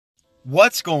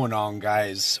What's going on,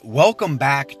 guys? Welcome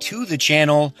back to the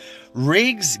channel,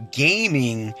 Riggs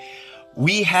Gaming.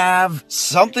 We have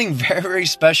something very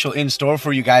special in store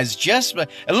for you guys.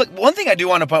 Look, one thing I do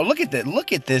want to point out,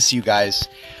 look at this, you guys.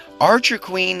 Archer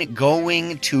Queen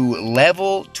going to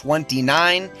level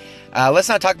 29. Let's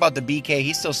not talk about the BK.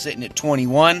 He's still sitting at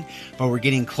 21, but we're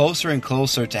getting closer and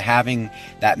closer to having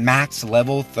that max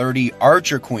level 30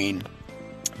 Archer Queen.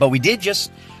 But we did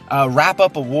just wrap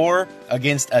up a war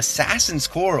against Assassin's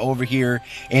Core over here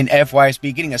in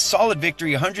FYSB, getting a solid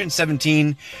victory,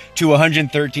 117 to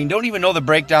 113. Don't even know the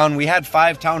breakdown. We had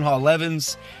 5 Town Hall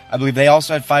 11s. I believe they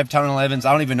also had 5 Town Hall 11s.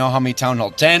 I don't even know how many Town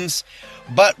Hall 10s.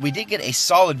 But we did get a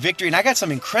solid victory, and I got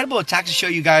some incredible attacks to show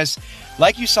you guys.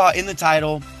 Like you saw in the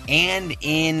title and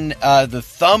in the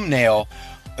thumbnail,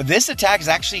 this attack is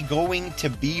actually going to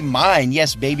be mine.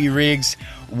 Yes, Baby Riggs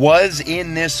was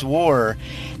in this war.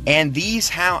 And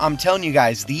these I'm telling you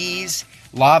guys, these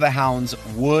lava hounds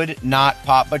would not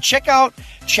pop. But check out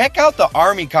the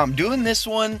army comp. Doing this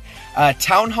one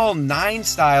Town Hall 9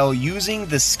 style using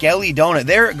the Skelly Donut.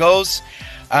 There it goes.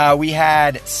 We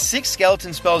had 6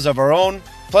 skeleton spells of our own,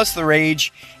 plus the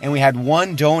rage, and we had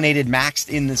 1 donated maxed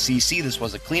in the CC. This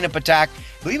was a cleanup attack.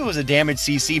 I believe it was a damage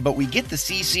CC, but we get the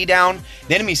CC down,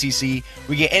 the enemy CC.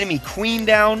 We get enemy queen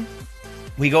down.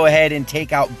 We go ahead and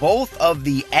take out both of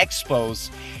the expos.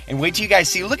 And wait till you guys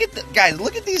see. Look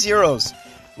at these heroes.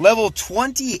 Level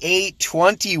 28,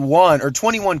 21, or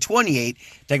 21, 28.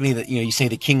 Technically, you say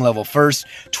the king level first.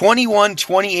 21,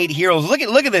 28 heroes. Look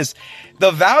at this.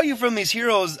 The value from these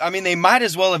heroes, I mean, they might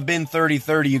as well have been 30,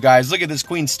 30, you guys. Look at this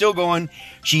queen still going.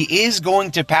 She is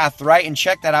going to path right, and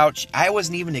check that out. I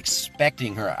wasn't even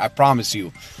expecting her, I promise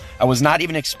you. I was not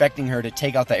even expecting her to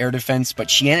take out the air defense, but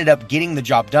she ended up getting the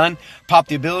job done. Popped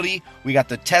the ability. We got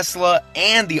the Tesla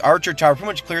and the Archer Tower. Pretty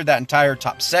much cleared that entire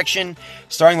top section.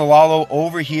 Starting the Lalo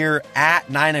over here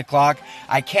at 9 o'clock.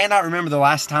 I cannot remember the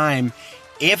last time,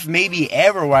 if maybe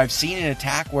ever, where I've seen an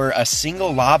attack where a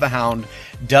single Lava Hound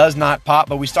does not pop.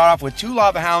 But we start off with 2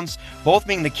 Lava Hounds, both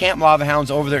being the Camp Lava Hounds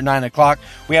over there at 9 o'clock.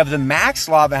 We have the Max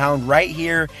Lava Hound right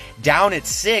here down at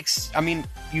 6. I mean,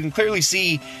 you can clearly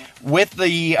see with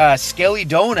the Skelly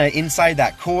Donut inside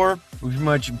that core. We pretty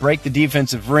much break the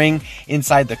defensive ring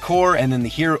inside the core, and then the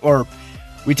hero, or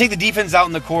we take the defense out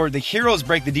in the core. The heroes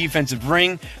break the defensive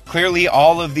ring. Clearly,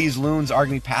 all of these loons are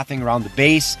going to be pathing around the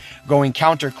base, going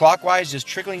counterclockwise, just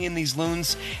trickling in these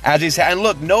loons as these. And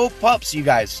look, no pups, you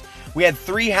guys. We had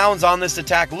 3 hounds on this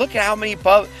attack. Look at how many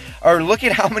look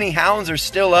at how many hounds are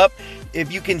still up.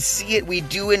 If you can see it, we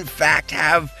do in fact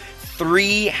have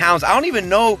 3 hounds. I don't even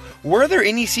know, were there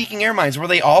any Seeking Air Mines? Were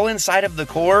they all inside of the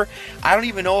core? I don't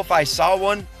even know if I saw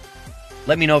one.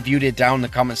 Let me know if you did down in the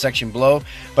comment section below.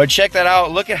 But check that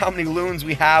out. Look at how many loons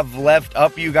we have left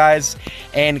up, you guys.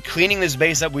 And cleaning this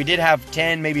base up, we did have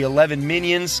 10, maybe 11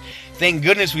 minions. Thank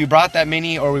goodness we brought that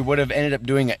many, or we would have ended up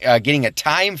doing getting a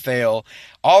time fail.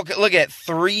 Look at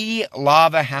 3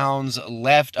 Lava Hounds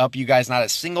left up, you guys. Not a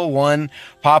single one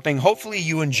popping. Hopefully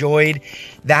you enjoyed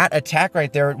that attack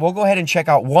right there. We'll go ahead and check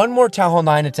out one more Town Hall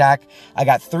 9 attack. I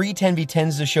got 3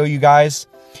 10v10s to show you guys.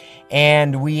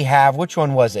 And we have, which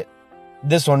one was it?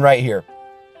 This one right here.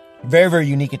 Very, very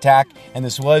unique attack. And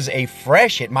this was a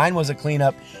fresh hit. Mine was a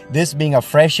cleanup. This being a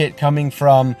fresh hit coming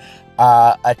from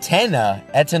Etna.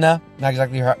 Not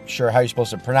exactly sure how you're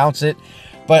supposed to pronounce it.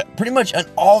 But pretty much an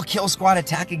all kill squad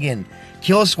attack again.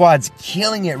 Kill squad's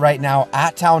killing it right now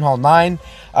at Town Hall 9.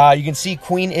 You can see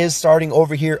Queen is starting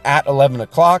over here at 11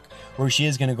 o'clock, where she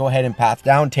is going to go ahead and path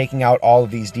down, taking out all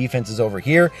of these defenses over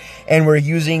here. And we're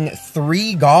using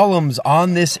 3 golems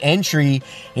on this entry.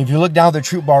 And if you look down the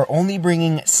troop bar, only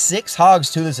bringing 6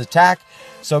 hogs to this attack.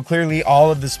 So clearly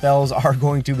all of the spells are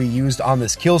going to be used on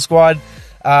this kill squad.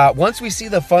 Once we see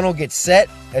the funnel get set,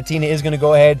 Athena is going to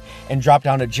go ahead and drop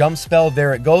down a jump spell.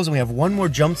 There it goes. And we have 1 more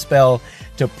jump spell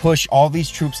to push all these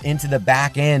troops into the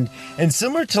back end. And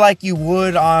similar to like you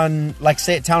would on, like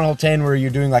say at Town Hall 10, where you're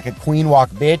doing like a queen walk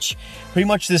bitch, pretty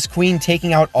much this queen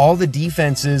taking out all the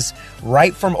defenses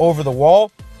right from over the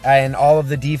wall, and all of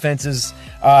the defenses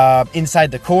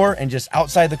inside the core and just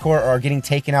outside the core are getting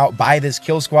taken out by this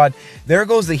kill squad. There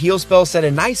goes the heal spell. Set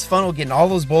a nice funnel, getting all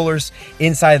those bowlers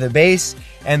inside the base,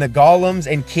 and the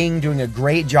golems and king doing a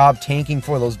great job tanking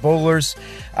for those bowlers.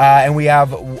 And we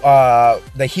have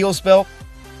the heal spell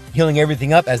healing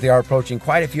everything up as they are approaching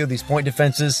quite a few of these point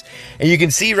defenses. And you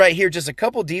can see right here just a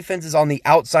couple defenses on the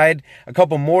outside, a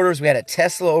couple mortars. We had a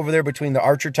Tesla over there between the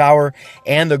Archer Tower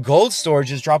and the gold storage,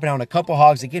 just dropping down a couple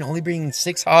hogs. Again, only bringing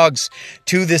 6 hogs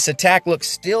to this attack. Look,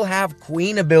 still have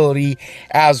queen ability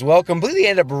as well. Completely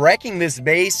end up wrecking this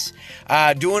base,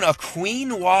 doing a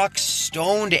queen walk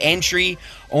stoned entry,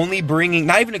 only bringing,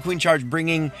 not even a queen charge,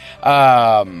 bringing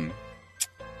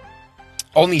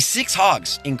only 6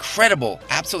 hogs. Incredible.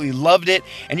 Absolutely loved it.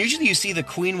 And usually you see the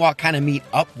queen walk kind of meet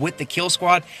up with the kill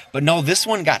squad, but no, this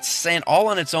one got sent all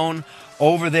on its own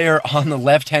over there on the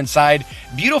left-hand side.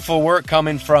 Beautiful work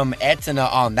coming from Etna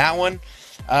on that one.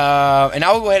 And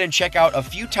now we'll go ahead and check out a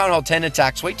few Town Hall 10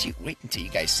 attacks. Wait until you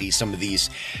guys see some of these.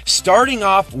 Starting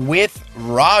off with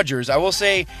Rogers. I will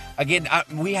say, again,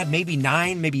 we had maybe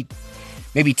 9, maybe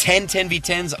 10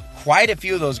 10v10s, quite a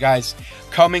few of those guys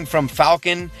coming from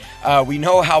Falcon. We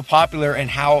know how popular and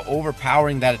how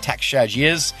overpowering that attack strategy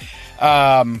is.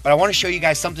 But I want to show you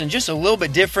guys something just a little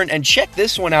bit different, and check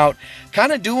this one out.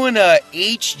 Kind of doing a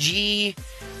HG,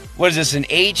 what is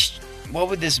this, what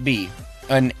would this be?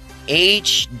 An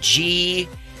HG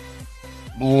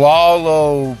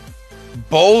Lalo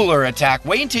bowler attack.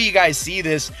 Wait until you guys see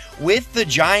this with the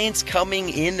Giants coming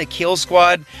in the kill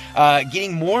squad,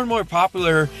 getting more and more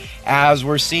popular as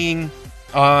we're seeing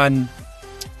on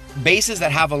bases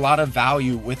that have a lot of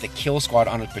value with the kill squad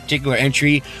on a particular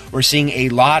entry. We're seeing a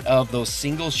lot of those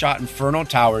single shot Inferno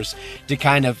towers to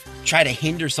kind of try to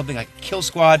hinder something like a kill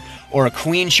squad or a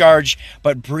queen charge,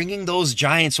 but bringing those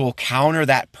Giants will counter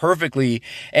that perfectly.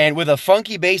 And with a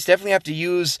funky base, definitely have to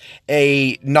use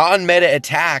a non-meta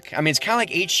attack. I mean, it's kind of like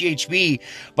HGHB,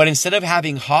 but instead of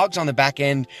having hogs on the back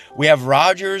end, we have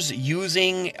Rogers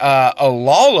using a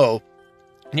Lalo.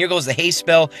 And here goes the haste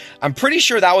spell. I'm pretty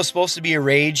sure that was supposed to be a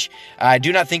rage. I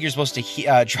do not think you're supposed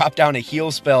to drop down a heal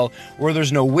spell where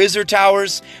there's no wizard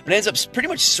towers, but it ends up pretty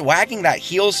much swagging that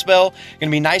heal spell.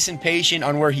 Gonna be nice and patient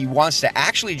on where he wants to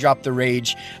actually drop the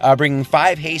rage, bringing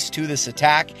 5 haste to this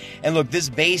attack. And look, this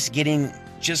base getting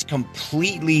just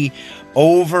completely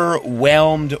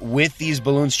overwhelmed with these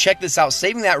balloons. Check this out,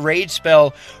 saving that rage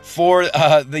spell for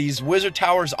these wizard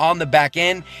towers on the back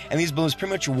end, and these balloons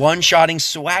pretty much one-shotting,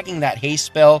 swagging that haste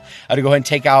spell to go ahead and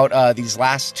take out these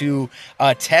last 2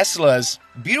 Teslas.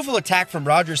 Beautiful attack from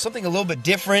Rogers, something a little bit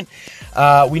different.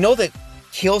 We know that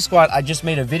kill squad, I just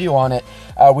made a video on it.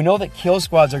 We know that kill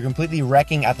squads are completely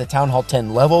wrecking at the Town Hall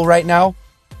 10 level right now.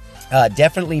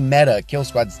 Definitely meta. Kill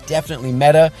squad's definitely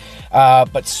meta.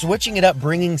 But switching it up,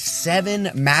 bringing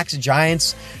 7 max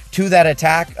Giants to that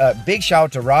attack. Big shout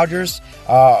out to Rogers.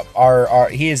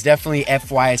 He is definitely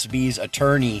FYSB's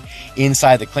attorney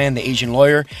inside the clan, the Asian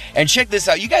lawyer. And check this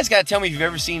out. You guys got to tell me if you've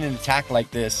ever seen an attack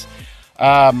like this.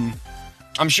 I'm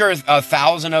sure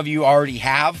 1,000 of you already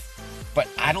have, but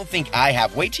I don't think I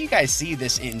have. Wait till you guys see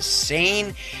this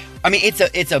insane. I mean, it's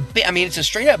a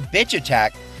straight up bitch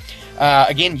attack.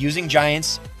 Again, using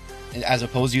Giants as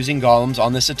opposed to using Golems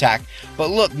on this attack. But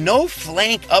look, no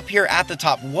flank up here at the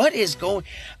top. What is going...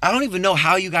 I don't even know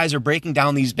how you guys are breaking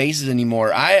down these bases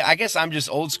anymore. I guess I'm just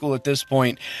old school at this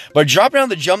point. But dropping down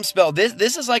the jump spell,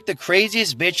 this is like the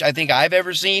craziest bitch I think I've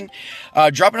ever seen.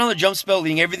 Dropping down the jump spell,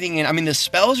 leading everything in. I mean, the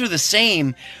spells are the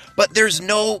same, but there's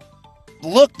no...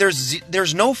 Look,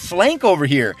 there's no flank over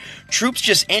here. Troops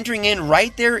just entering in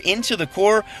right there into the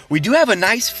core. We do have a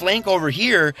nice flank over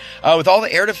here with all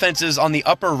the air defenses on the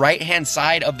upper right-hand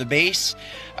side of the base.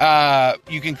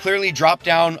 You can clearly drop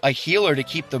down a healer to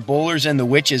keep the bowlers and the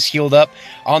witches healed up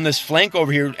on this flank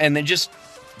over here. And then just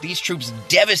these troops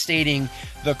devastating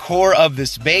the core of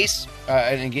this base.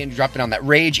 And again, dropping on that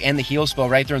rage and the heal spell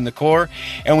right there in the core.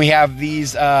 And we have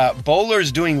these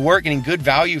bowlers doing work, getting good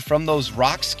value from those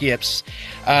rock skips.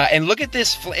 And look at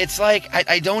this. It's like,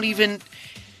 I don't even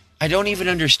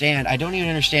understand. I don't even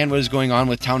understand what is going on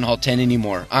with Town Hall 10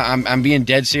 anymore. I'm being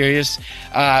dead serious.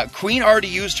 Queen already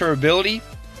used her ability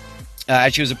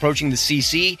as she was approaching the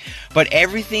CC, but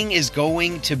everything is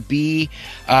going to be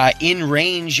in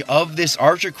range of this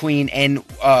Archer Queen and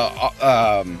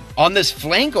on this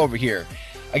flank over here.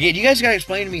 Again, you guys got to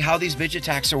explain to me how these bitch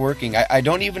attacks are working. I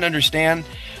don't even understand.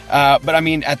 But I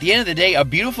mean, at the end of the day, a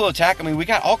beautiful attack. I mean, we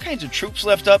got all kinds of troops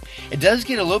left up. It does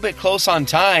get a little bit close on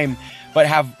time, but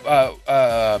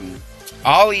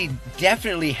Ollie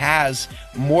definitely has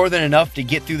more than enough to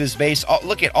get through this base.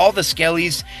 Look at all the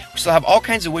skellies. We still have all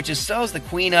kinds of witches. Still has the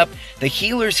queen up. The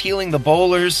healers healing the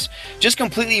bowlers. Just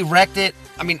completely wrecked it.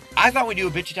 I mean, I thought we do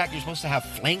a bitch attack. You're supposed to have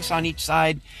flanks on each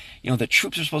side. You know, the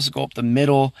troops are supposed to go up the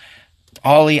middle.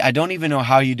 Ollie, I don't even know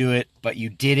how you do it, but you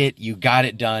did it. You got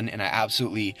it done, and I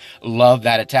absolutely love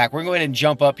that attack. We're going to go ahead and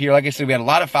jump up here. Like I said, we had a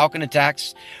lot of Falcon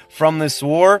attacks from this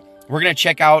war. We're going to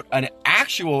check out an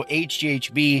actual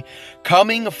HGHB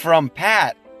coming from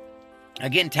Pat.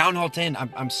 Again, Town Hall 10,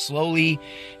 I'm slowly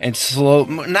and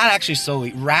not actually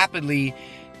slowly, rapidly.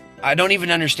 I don't even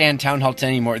understand Town Hall 10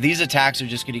 anymore. These attacks are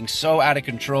just getting so out of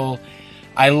control.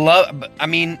 I love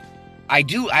it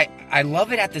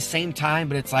at the same time,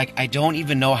 but it's like I don't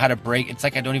even know how to break. It's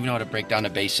like I don't even know how to break down a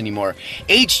base anymore.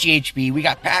 HGHB, we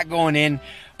got Pat going in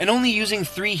and only using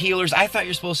 3 healers. I thought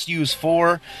you're supposed to use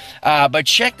 4. But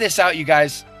check this out, you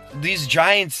guys. These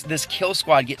Giants, this kill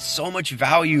squad gets so much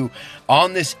value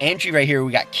on this entry right here.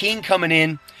 We got King coming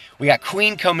in. We got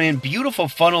Queen coming in. Beautiful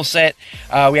funnel set.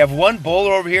 We have one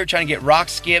bowler over here trying to get rock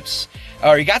skips.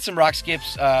 Or he got some rock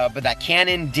skips, but that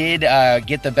cannon did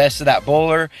get the best of that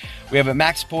bowler. We have a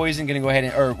max poison going to go ahead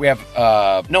and, or we have,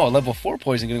 a level 4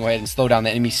 poison going to go ahead and slow down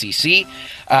the enemy CC.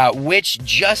 Witch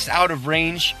just out of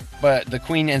range, but the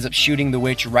Queen ends up shooting the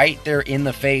Witch right there in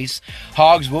the face.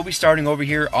 Hogs will be starting over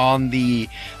here on the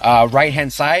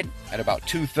right-hand side at about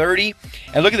 2:30.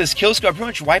 And look at this kill squad, pretty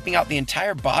much wiping out the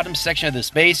entire bottom section of this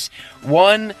base.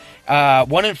 One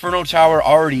Inferno Tower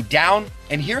already down.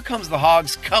 And here comes the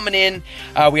Hogs coming in.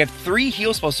 We have 3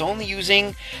 heal spells, so only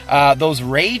using those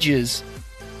rages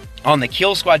on the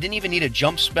kill squad. Didn't even need a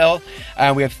jump spell.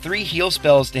 We have 3 heal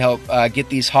spells to help get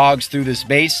these Hogs through this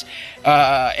base.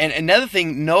 And another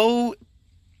thing, no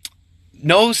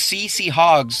CC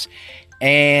Hogs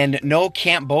and no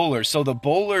camp bowlers. So the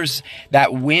bowlers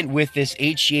that went with this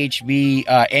HGHB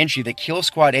entry, the kill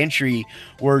squad entry,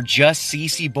 were just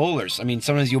CC bowlers. I mean,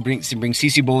 sometimes you'll bring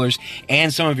CC bowlers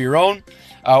and some of your own.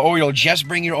 Or you'll just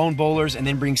bring your own bowlers and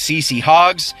then bring CC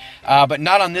Hogs, but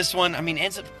not on this one. I mean,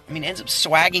 ends up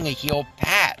swagging a heal.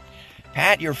 Pat,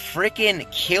 you're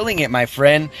freaking killing it, my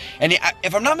friend. And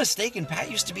if I'm not mistaken, Pat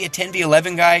used to be a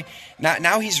 10v11 guy.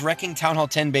 Now he's wrecking Town Hall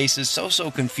 10 bases. So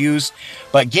confused.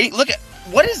 But look at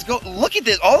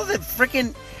this. All of the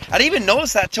freaking, I didn't even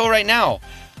notice that till right now.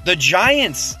 The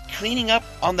Giants cleaning up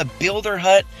on the builder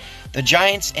hut. The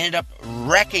Giants ended up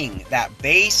wrecking that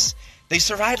base. They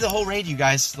survived the whole raid, you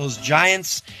guys. Those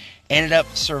Giants ended up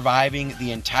surviving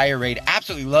the entire raid.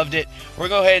 Absolutely loved it. We're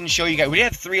going to go ahead and show you guys. We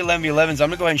have 3 11v11s. I'm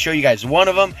going to go ahead and show you guys one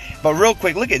of them. But real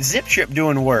quick, look at Zip Trip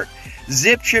doing work.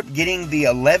 Zip Trip getting the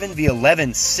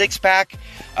 11v11 6-pack.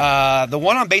 The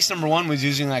one on base number 1 was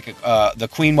using like the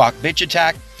Queen Walk Bitch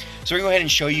attack. So we're going to go ahead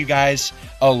and show you guys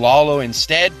a Lalo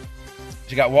instead.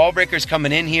 We got wall breakers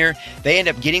coming in here. They end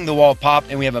up getting the wall popped,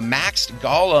 and we have a maxed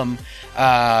Golem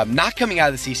not coming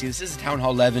out of the CC. This is a Town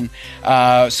Hall 11.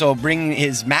 So bringing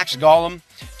his maxed Golem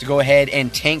to go ahead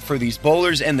and tank for these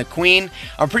bowlers and the Queen.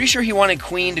 I'm pretty sure he wanted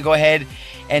Queen to go ahead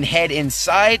and head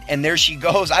inside, and there she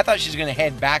goes. I thought she was going to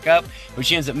head back up, but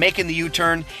she ends up making the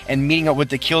U-turn and meeting up with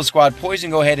the kill squad.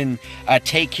 Poison go ahead and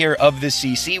take care of the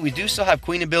CC. We do still have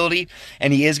Queen ability,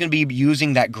 and he is going to be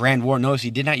using that Grand Warden. Notice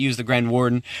he did not use the Grand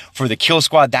Warden for the kill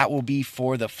squad. That will be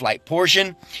for the flight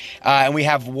portion. And we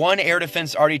have 1 air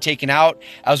defense already taken out,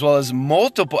 as well as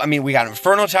multiple. I mean, we got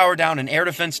Inferno Tower down, an air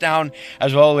defense down,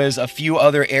 as well as a few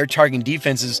other air targeting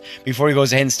defenses before he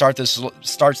goes ahead and starts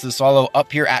the solo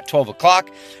up here at 12 o'clock.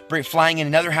 Flying in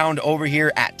another Hound over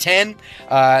here at 10.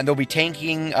 They'll be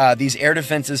tanking these air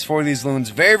defenses for these loons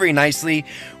very nicely.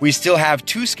 We still have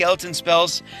 2 skeleton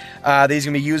spells that he's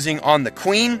going to be using on the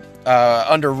Queen.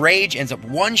 Under Rage, ends up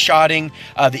one-shotting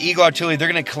the Eagle Artillery.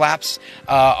 They're going to collapse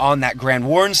on that Grand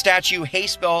Warden statue.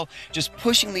 Haste Spell just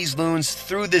pushing these loons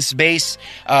through this base.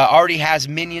 Already has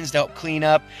minions to help clean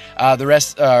up. The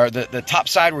rest, the top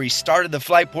side where he started the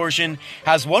flight portion,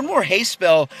 has 1 more Haste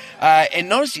Spell. And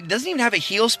notice he doesn't even have a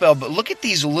heal spell, but look at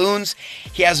these loons.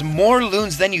 He has more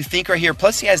loons than you think right here.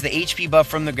 Plus he has the HP buff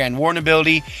from the Grand Warden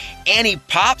ability, and he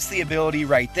pops the ability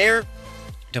right there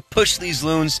to push these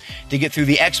loons to get through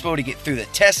the Expo, to get through the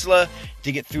Tesla,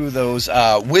 to get through those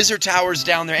Wizard Towers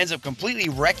down there. Ends up completely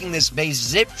wrecking this base.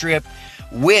 Zip Trip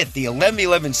with the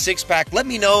 11v11 6-pack. Let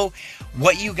me know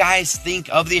what you guys think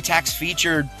of the attacks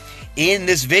featured in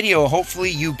this video.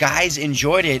 Hopefully you guys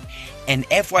enjoyed it. And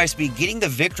FYSB getting the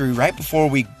victory right before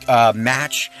we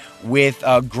match with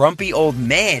Grumpy Old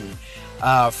Men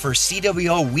for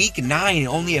CWO Week 9.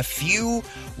 Only a few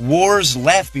wars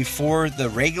left before the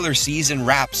regular season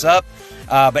wraps up.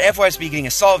 But FYSB getting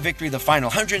a solid victory, the final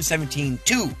 117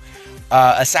 to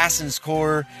Assassin's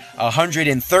Core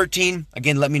 113.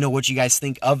 Again, let me know what you guys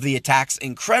think of the attacks.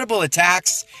 Incredible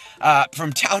attacks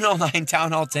from Town Hall 9,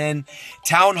 Town Hall 10,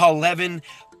 Town Hall 11.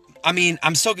 I mean,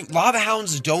 I'm so Lava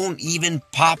Hounds don't even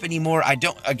pop anymore. I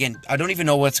don't even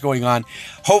know what's going on.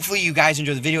 Hopefully you guys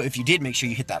enjoyed the video. If you did, make sure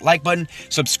you hit that like button.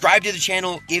 Subscribe to the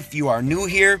channel if you are new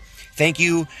here. Thank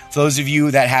you for those of you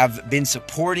that have been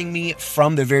supporting me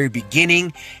from the very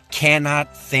beginning.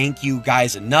 Cannot thank you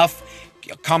guys enough.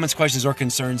 Comments, questions, or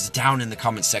concerns down in the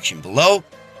comments section below.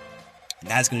 And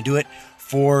that's going to do it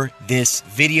for this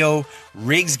video.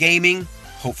 Riggs Gaming.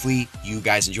 Hopefully you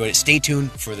guys enjoyed it. Stay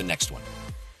tuned for the next one.